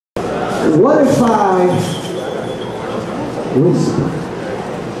What if I whisper?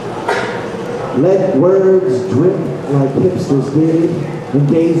 Let words drip like hipsters did in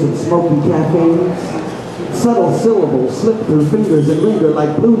days of smoky cafes. Subtle syllables slip through fingers and linger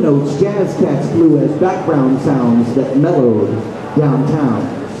like blue notes jazz cats blew as background sounds that mellowed downtown.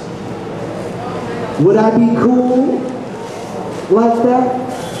 Would I be cool like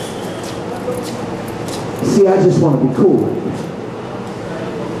that? See, I just want to be cool like that.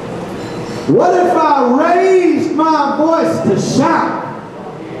 What if I raised my voice to shout?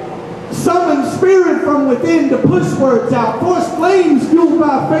 Summon spirit from within to push words out. Force flames fueled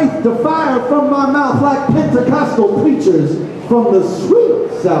by faith to fire from my mouth like Pentecostal preachers from the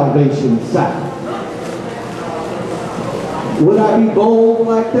sweet salvation south. Would I be bold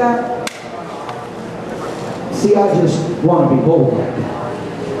like that? See, I just want to be bold like that.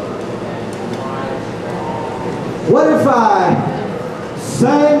 What if I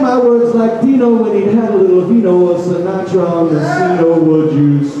sang my words like Dino when he had a little vino or Sinatra on the Cino? Would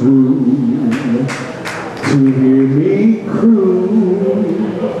you swoon to hear me croon?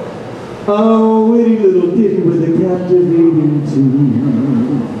 Oh, witty little ditty with a captivating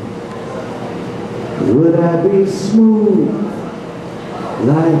tune. Would I be smooth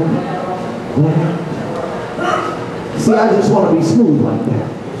like that? See, I just want to be smooth like that.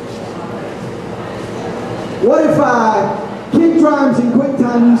 What if I kick rhymes in quick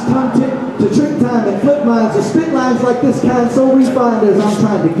time, use tongue tip to trick time and flip lines or spit lines like this kind so refined as I'm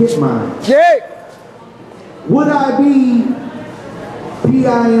trying to get mine? Yeah. Would I be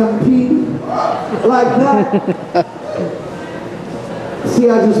PIMP like that? See,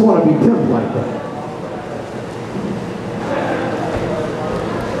 I just want to be pimp like that.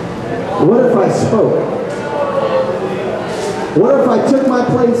 What if I spoke? What if I took my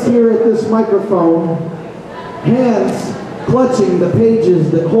place here at this microphone, hands clutching the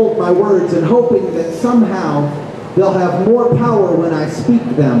pages that hold my words and hoping that somehow they'll have more power when I speak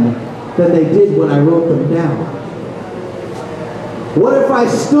them than they did when I wrote them down? What if I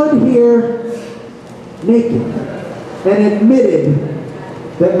stood here naked and admitted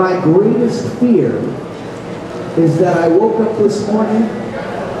that my greatest fear is that I woke up this morning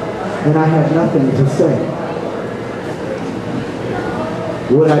and I had nothing to say?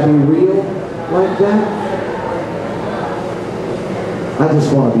 Would I be real like that? I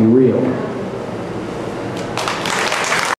just want to be real.